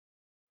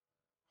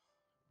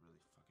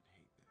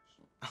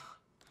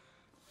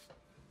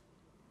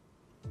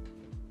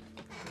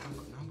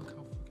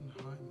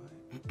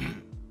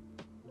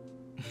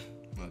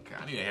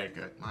Okay, I need a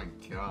haircut. My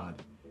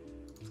God.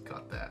 Let's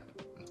cut that.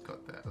 Let's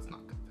cut that. Let's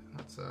not cut that.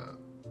 Let's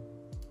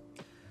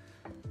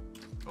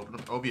open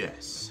up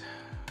OBS.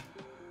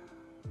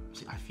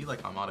 See, I feel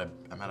like I'm at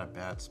a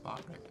bad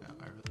spot right now.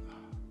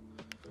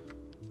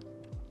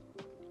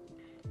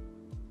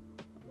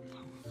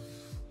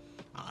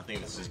 I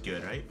think this is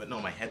good, right? But no,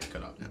 my head's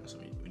cut off now, so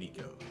we need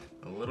to go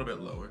a little bit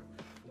lower.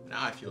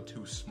 Now I feel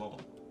too small.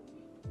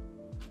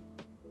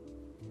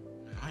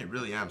 I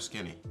really am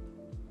skinny.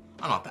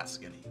 I'm not that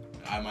skinny.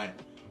 I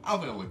don't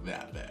think I look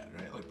that bad,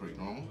 right? I look pretty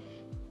normal.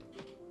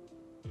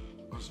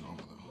 What's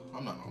normal though?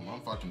 I'm not normal.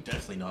 I'm fucking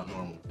definitely not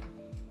normal.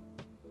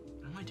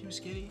 Am I too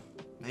skinny?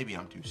 Maybe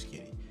I'm too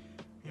skinny.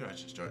 Maybe I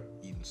should start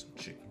eating some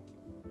chicken.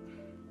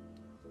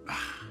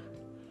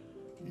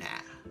 Nah.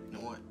 You know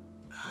what?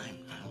 I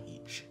don't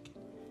eat chicken.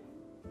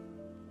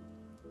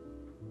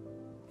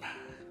 I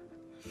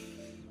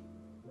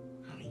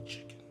don't eat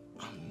chicken.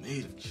 I'm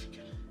made of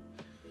chicken.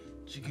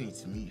 Chicken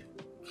eats meat.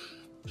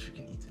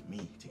 Chicken eats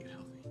meat to get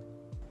healthy.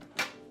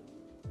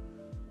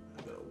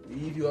 I'm gonna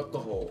weave you up the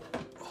hole.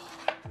 Oh,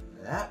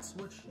 that's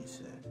what she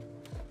said.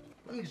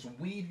 Let me just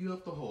weave you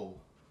up the hole.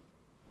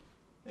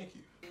 Thank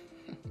you.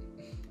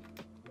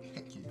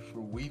 Thank you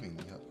for weaving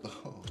me up the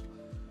hole.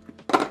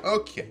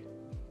 Okay.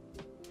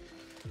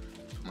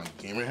 Put my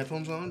gamer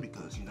headphones on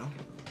because, you know,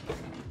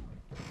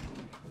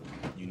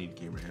 you need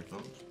gamer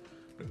headphones.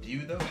 But do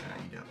you though? Nah,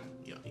 you don't.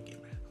 You don't need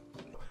gamer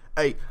headphones.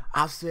 Hey,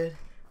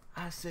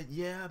 I said,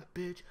 yeah,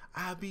 bitch,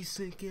 I be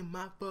syncing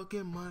my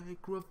fucking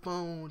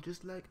microphone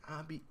just like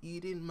I be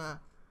eating my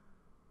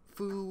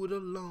food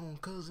alone,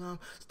 cause I'm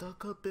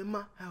stuck up in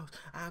my house.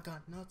 I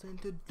got nothing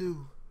to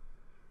do.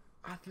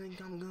 I think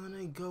I'm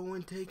gonna go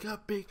and take a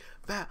big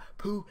fat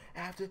poo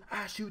after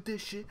I shoot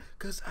this shit,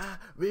 cause I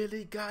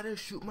really gotta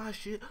shoot my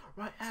shit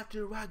right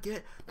after I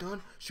get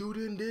done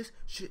shooting this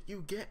shit.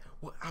 You get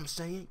what I'm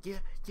saying? Yeah,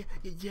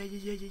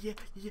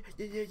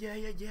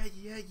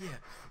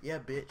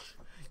 bitch.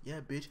 Yeah,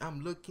 bitch,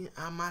 I'm looking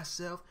at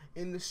myself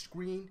in the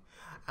screen.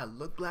 I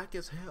look black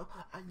as hell.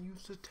 I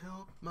used to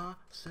tell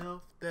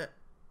myself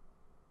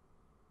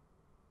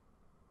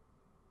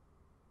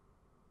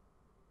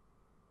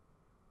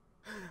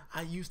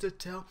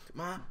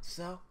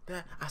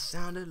that I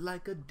sounded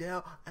like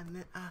Adele, and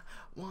then I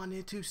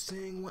wanted to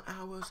sing when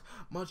I was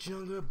much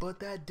younger,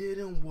 but that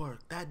didn't work.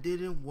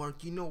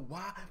 You know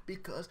why?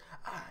 Because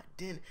I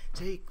didn't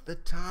take the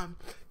time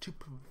to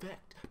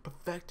perfect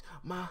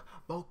my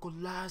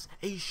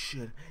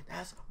vocalization.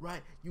 That's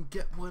right, you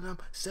get what I'm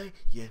saying?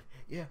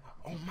 Yeah.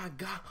 Oh my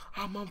God,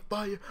 I'm on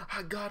fire.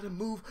 I gotta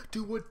move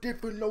to a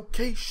different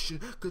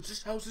location, cause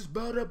this house is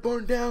about to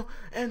burn down,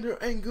 and there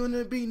ain't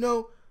gonna be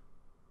no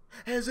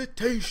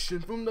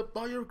hesitation from the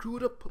fire crew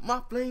to put my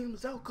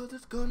flames out, cause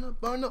it's gonna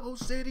burn the whole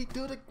city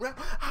to the ground.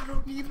 I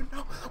don't even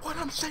know what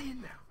I'm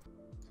saying now.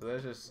 So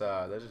there's just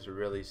a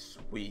really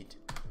sweet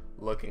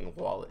looking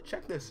wallet.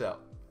 Check this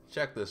out,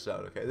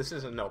 okay? This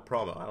isn't no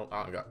promo. I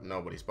don't got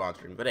nobody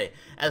sponsoring me, but hey,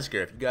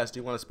 Esker, if you guys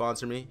do want to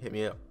sponsor me, hit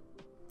me up.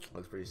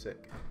 Looks pretty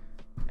sick.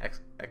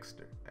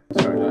 Exter.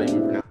 Sorry, did I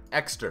even pronounce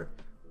Exter?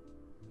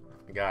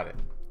 I got it.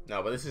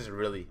 No, but this is a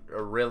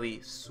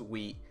really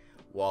sweet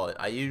wallet.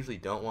 I usually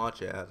don't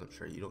watch ads. I'm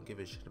sure you don't give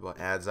a shit about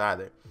ads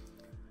either.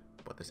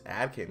 But this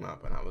ad came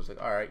up and I was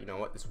like, alright, you know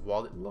what? This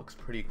wallet looks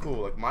pretty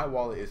cool. Like, my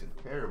wallet isn't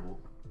terrible.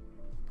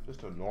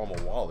 Just a normal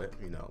wallet,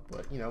 you know,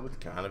 but, you know, it's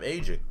kind of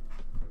aging.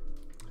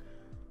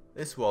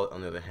 This wallet,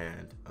 on the other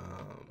hand,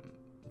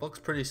 looks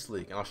pretty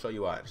sleek, and I'll show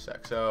you why in a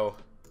sec. So,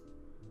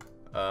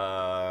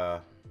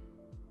 I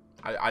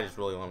just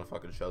really want to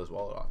fucking show this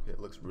wallet off. It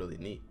looks really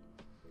neat.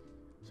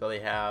 So they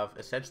have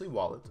essentially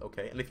wallets,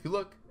 okay? And if you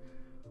look,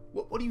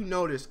 what do you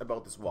notice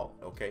about this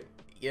wallet, okay?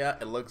 Yeah,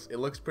 it looks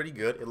pretty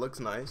good. It looks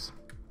nice.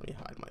 Let me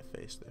hide my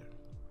face there.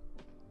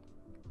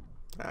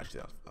 Actually,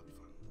 that'll be fine.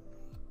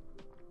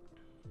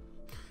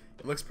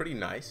 It looks pretty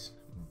nice,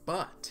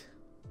 but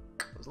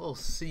there's a little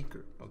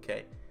secret,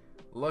 okay?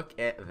 Look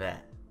at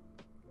that.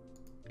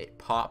 It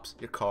pops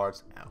your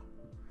cards out.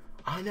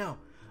 I know,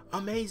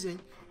 amazing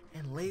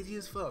and lazy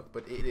as fuck,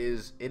 but it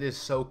is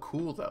so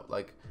cool though.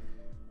 Like,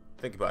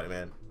 think about it,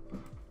 man.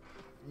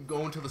 You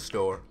go into the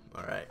store,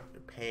 all right?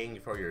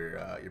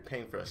 You're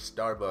paying for a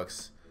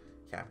Starbucks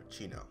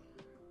cappuccino.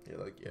 You're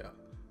like, yeah.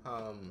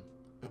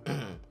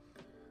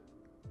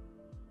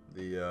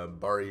 The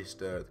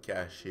barista, the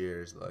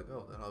cashier is like,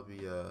 oh, that'll be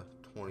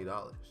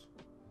 $20.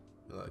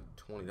 You're like,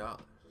 $20.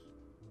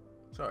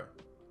 Sorry.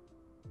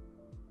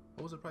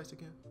 What was the price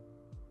again?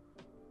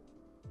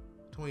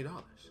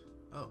 $20.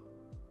 Oh,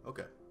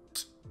 okay.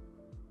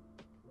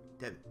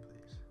 Debit,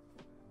 please.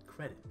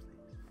 Credit,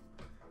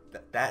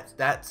 please. That's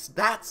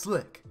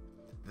slick.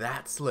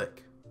 That's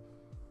slick.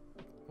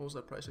 What was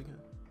that price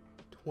again?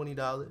 $20.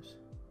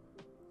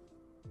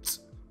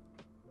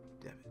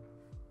 Debit.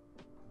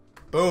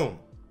 Boom.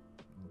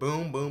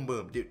 Boom, boom,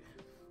 boom. Dude,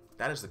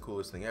 that is the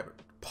coolest thing ever.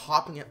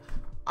 Popping it.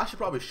 I should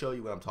probably show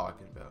you what I'm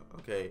talking about,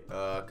 okay?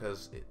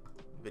 Because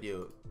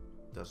video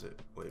does it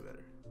way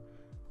better.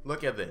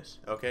 Look at this,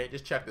 okay?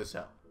 Just check this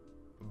out.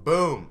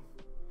 Boom.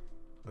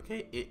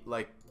 Okay, it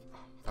like,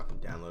 fucking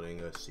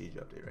downloading a Siege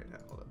update right now.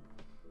 Hold up.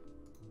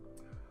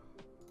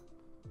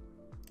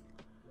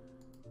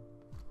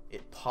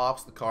 It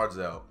pops the cards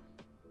out,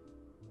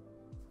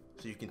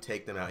 so you can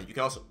take them out. You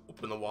can also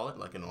open the wallet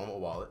like a normal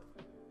wallet.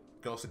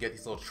 You can also get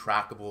these little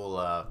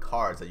trackable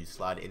cards that you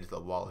slide into the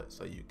wallet,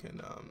 so you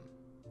can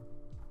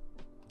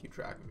keep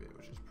track of it,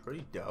 which is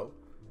pretty dope.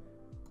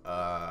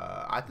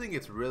 I think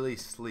it's really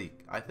sleek.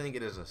 I think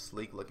it is a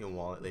sleek looking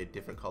wallet. They have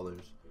different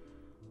colors.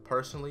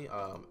 Personally,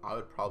 I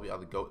would probably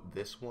either go with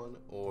this one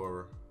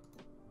or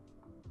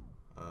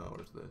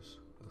what is this?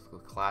 It's the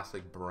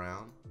classic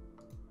brown,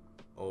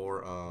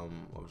 or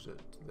what was it?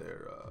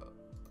 There.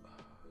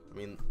 I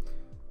mean,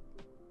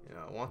 you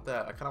know, I want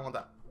that. I kind of want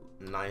that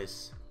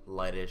nice,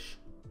 lightish,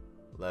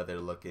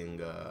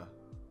 leather-looking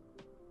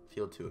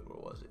feel to it.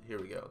 What was it? Here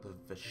we go. The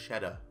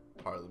Vachetta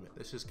Parliament.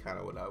 This is kind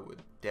of what I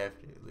would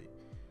definitely.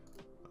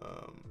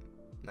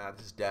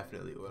 This is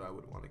definitely what I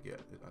would want to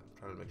get. I'm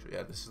trying to make sure.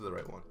 Yeah, this is the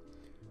right one.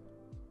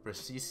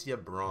 Brasicia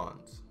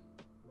Bronze.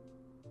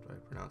 Did I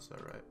pronounce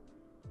that right?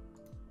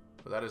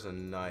 But that is a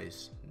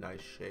nice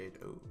shade.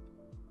 Oh,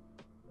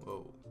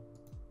 whoa.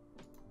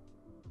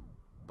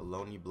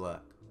 Bologna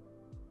Black.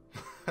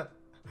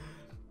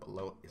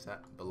 Is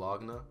that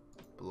Bologna?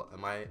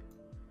 Am I?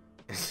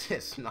 Is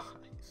this not how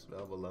you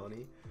spell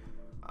bologna?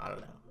 I don't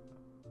know.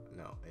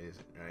 No, it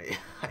isn't, right?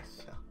 I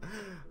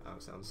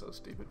sound so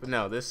stupid. But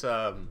no, this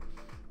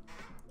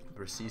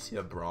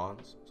Brasicia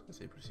Bronze. I was gonna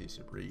say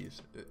Brasicia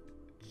Breeze.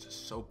 It's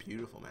just so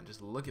beautiful, man.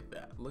 Just look at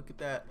that. Look at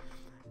that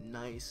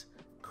nice,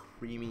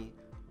 creamy,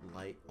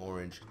 light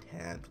orange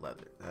tanned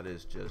leather. That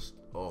is just,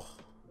 oh,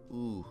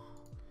 ooh,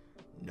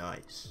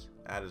 nice.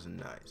 That is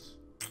nice.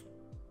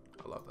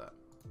 I love that.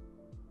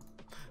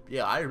 But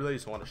yeah, I really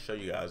just want to show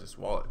you guys this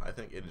wallet. I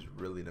think it is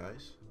really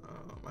nice.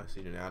 I've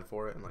seen an ad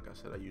for it, and like I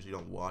said, I usually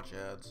don't watch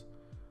ads,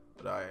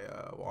 but I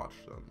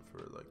watched them for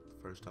like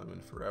the first time in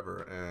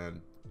forever,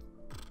 and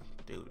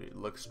dude, it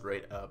looks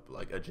straight up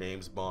like a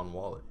James Bond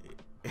wallet.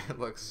 It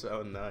looks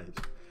so nice.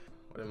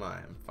 What am I?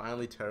 I'm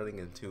finally turning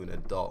into an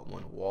adult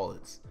when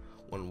wallets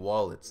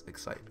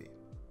excite me.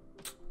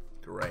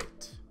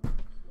 Great.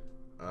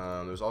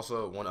 There's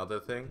also one other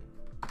thing,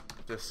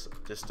 just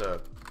a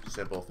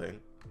simple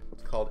thing.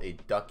 It's called a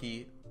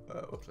Ducky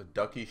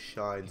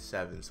Shine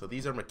 7. So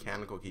these are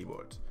mechanical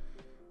keyboards,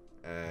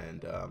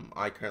 and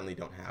I currently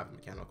don't have a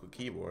mechanical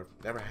keyboard,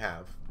 never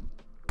have.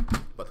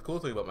 But the cool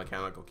thing about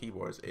mechanical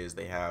keyboards is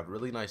they have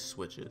really nice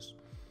switches,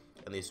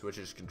 and these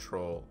switches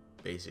control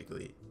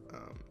basically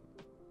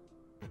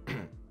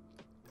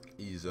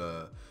these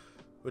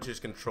switches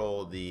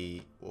control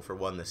for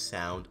one, the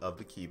sound of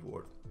the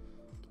keyboard,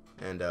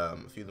 and a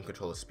few of them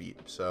control the speed.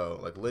 So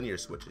like linear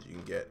switches you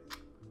can get,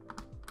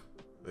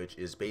 which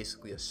is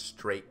basically a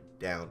straight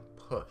down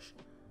push.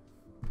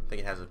 I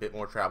think it has a bit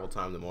more travel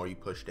time the more you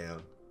push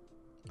down.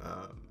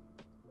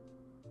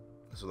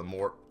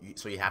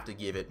 So you have to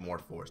give it more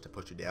force to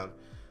push it down,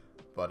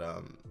 but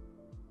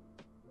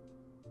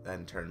that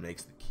in turn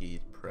makes the key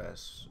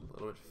press a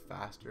little bit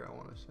faster, I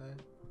want to say.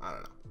 I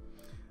don't know.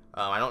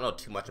 I don't know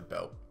too much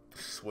about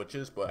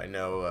switches, but I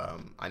know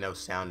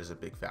sound is a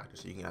big factor.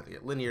 So you can have to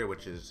get linear,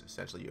 which is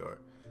essentially your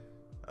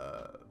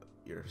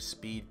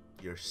speed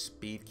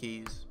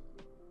keys,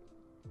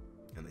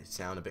 and they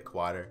sound a bit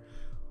quieter,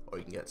 or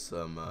you can get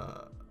some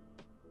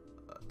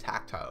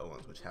tactile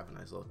ones, which have a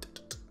nice little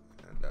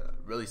and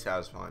really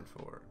satisfying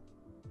for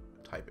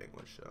typing,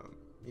 which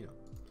you know,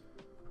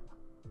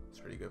 it's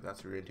pretty good if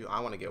that's what you're into. I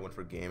want to get one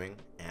for gaming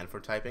and for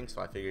typing,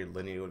 so I figured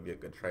linear would be a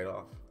good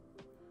trade-off,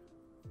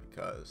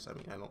 because I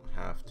mean, I don't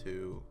have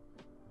to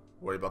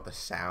worry about the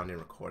sound in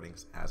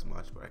recordings as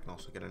much, but I can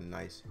also get a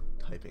nice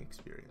typing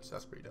experience.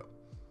 That's pretty dope.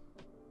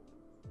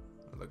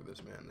 Look at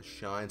this, man. The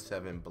Shine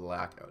 7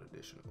 Blackout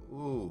Edition.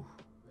 Ooh.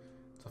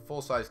 It's a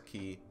full-size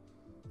key,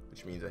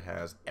 which means it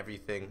has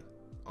everything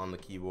on the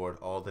keyboard,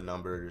 all the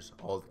numbers,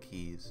 all the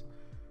keys,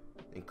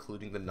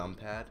 including the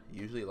numpad.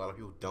 Usually a lot of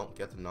people don't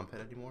get the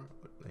numpad anymore.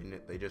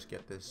 They just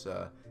get this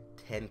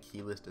 10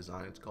 keyless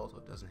design, it's called, so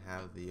it doesn't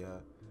have the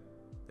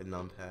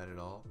numpad at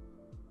all.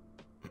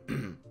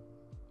 And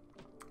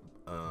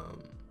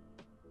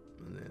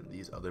then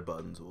these other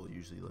buttons will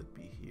usually like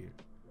be here.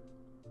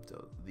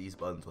 So these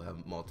buttons will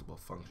have multiple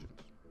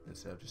functions.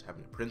 Instead of just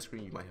having a print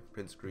screen, you might have a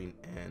print screen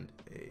and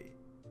a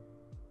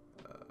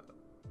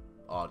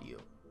audio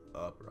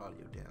up or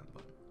audio down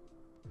button.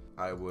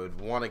 I would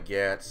want to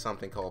get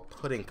something called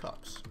pudding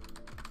cups.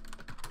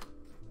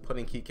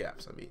 Pudding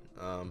keycaps, I mean.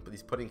 But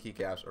these pudding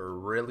keycaps are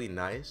really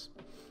nice.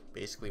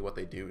 Basically what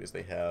they do is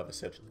they have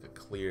essentially a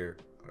clear,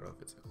 I don't know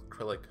if it's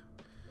acrylic,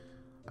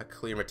 a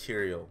clear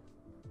material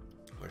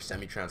or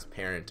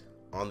semi-transparent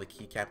on the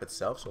keycap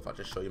itself. So if I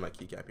just show you my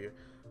keycap here,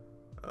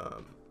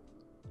 let's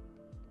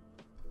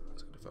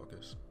get to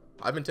focus.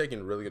 I've been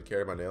taking really good care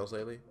of my nails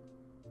lately.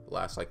 The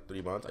last like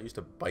 3 months, I used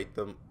to bite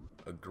them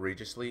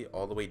egregiously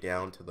all the way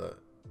down to the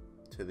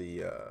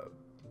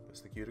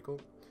what's the cuticle?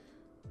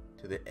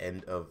 To the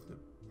end of the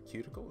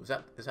cuticle. Is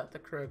that the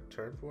correct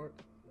term for it?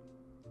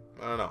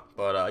 I don't know,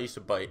 but I used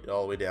to bite it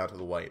all the way down to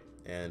the white,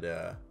 and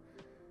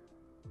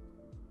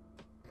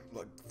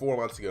like 4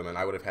 months ago, man,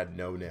 I would have had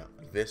no nail.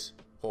 Like, this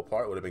whole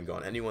part would have been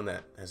gone. Anyone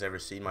that has ever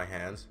seen my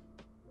hands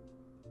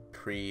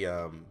pre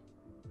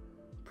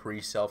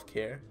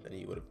self-care, then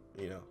you would have,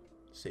 you know,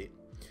 seen.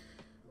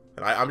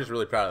 And I'm just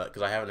really proud of that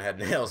because I haven't had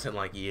nails in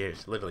like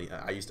years. Literally,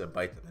 I used to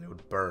bite them and it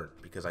would burn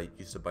because I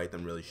used to bite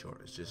them really short.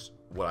 It's just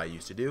what I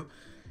used to do,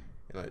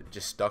 and it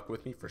just stuck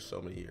with me for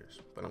so many years.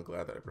 But I'm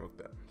glad that I broke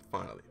that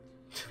finally.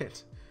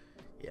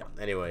 Yeah.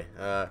 Anyway,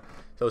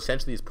 so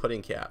essentially these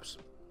pudding caps,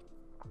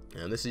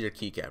 and this is your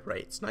keycap,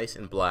 right? It's nice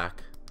and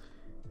black,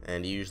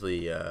 and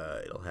usually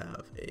it'll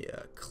have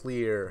a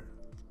clear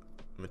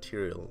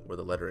material where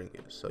the lettering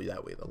is, so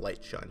that way the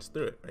light shines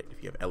through it, right?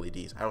 If you have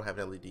LEDs, I don't have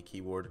an LED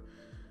keyboard,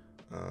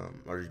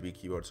 RGB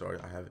keyboard, sorry.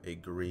 I have a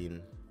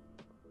green,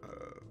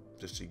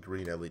 just a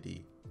green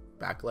LED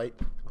backlight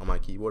on my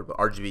keyboard, but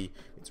RGB,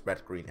 it's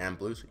red, green, and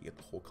blue, so you get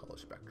the whole color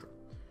spectrum.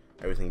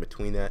 Everything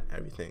between that,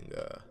 everything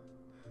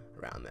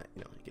around that,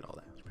 you know, you get all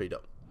that. It's pretty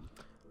dope.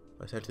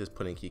 But essentially, this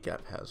pudding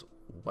keycap has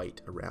white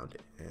around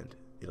it, and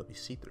it'll be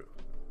see-through,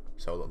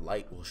 so the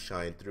light will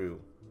shine through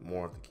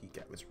more of the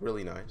keycap. It's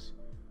really nice.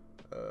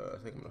 I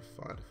think I'm gonna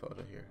find a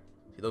photo here.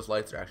 See, those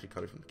lights are actually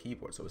coming from the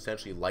keyboard, so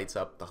essentially lights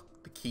up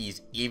the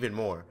keys even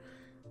more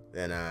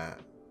than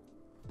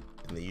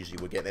they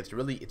usually would get. And it's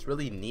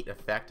really neat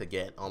effect to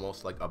get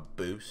almost like a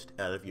boost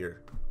out of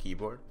your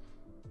keyboard.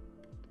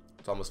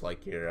 It's almost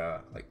like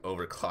you're like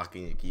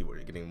overclocking your keyboard.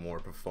 You're getting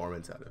more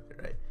performance out of it,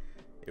 right?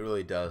 It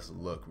really does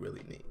look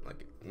really neat.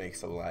 Like, it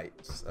makes the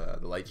lights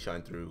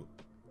shine through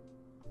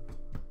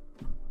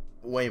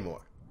way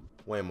more.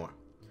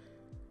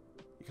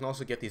 You can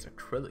also get these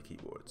acrylic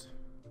keyboards.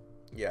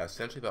 Yeah,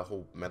 essentially the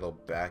whole metal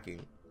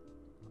backing,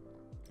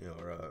 you know,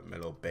 or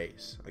metal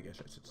base, I guess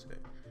I should say,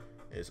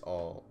 is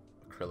all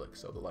acrylic,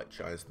 so the light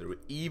shines through it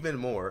even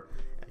more.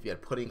 And if you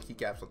had pudding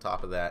keycaps on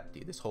top of that,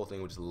 dude, this whole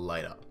thing would just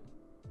light up.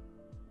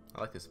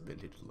 I like this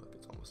vintage look.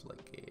 It's almost like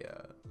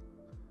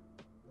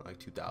a like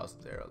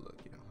 2000s era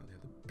look, you know. They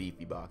have the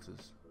beefy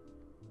boxes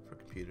for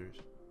computers.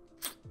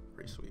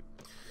 Pretty sweet.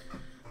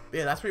 But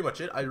yeah, that's pretty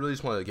much it. I really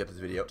just wanted to get this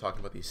video talking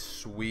about these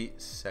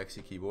sweet,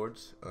 sexy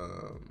keyboards.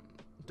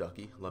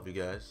 Ducky, love you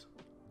guys.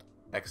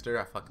 Exter,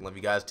 I fucking love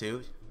you guys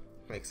too.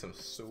 Make some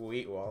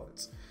sweet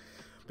wallets.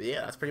 But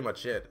yeah, that's pretty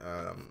much it.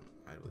 I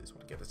really just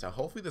want to get this out.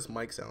 Hopefully this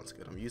mic sounds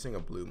good. I'm using a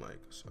blue mic,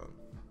 so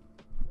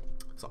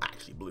it's not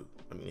actually blue.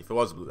 I mean, if it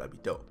was blue, that'd be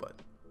dope,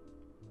 but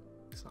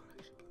it's not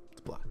actually blue.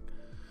 It's black.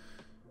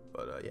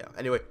 But yeah,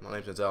 anyway, my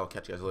name's Denzel.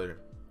 Catch you guys later.